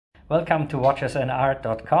Welcome to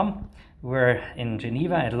watchesandart.com. We're in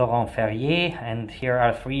Geneva at Laurent Ferrier, and here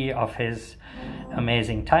are three of his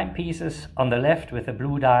amazing timepieces. On the left with the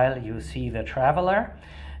blue dial you see the Traveler.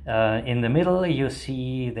 In the middle you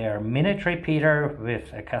see their minute repeater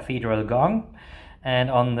with a cathedral gong, and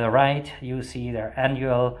on the right you see their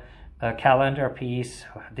annual calendar piece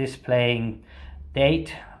displaying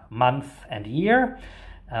date, month and year.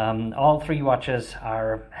 All three watches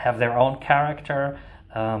have their own character.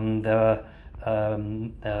 The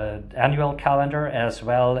annual calendar as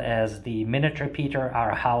well as the minute repeater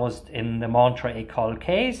are housed in the Montre Ecole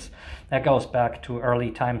case. That goes back to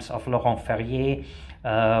early times of Laurent Ferrier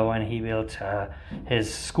when he built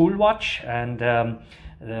his school watch, and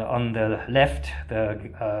on the left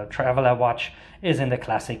the Traveler watch is in the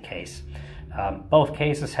classic case. Both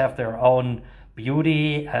cases have their own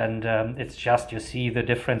beauty, and it's just you see the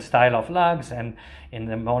different style of lugs, and in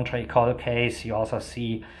the Montre Ecole case you also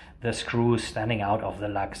see the screws standing out of the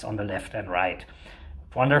lugs on the left and right.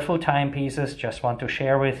 Wonderful timepieces, just want to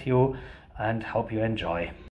share with you and hope you enjoy.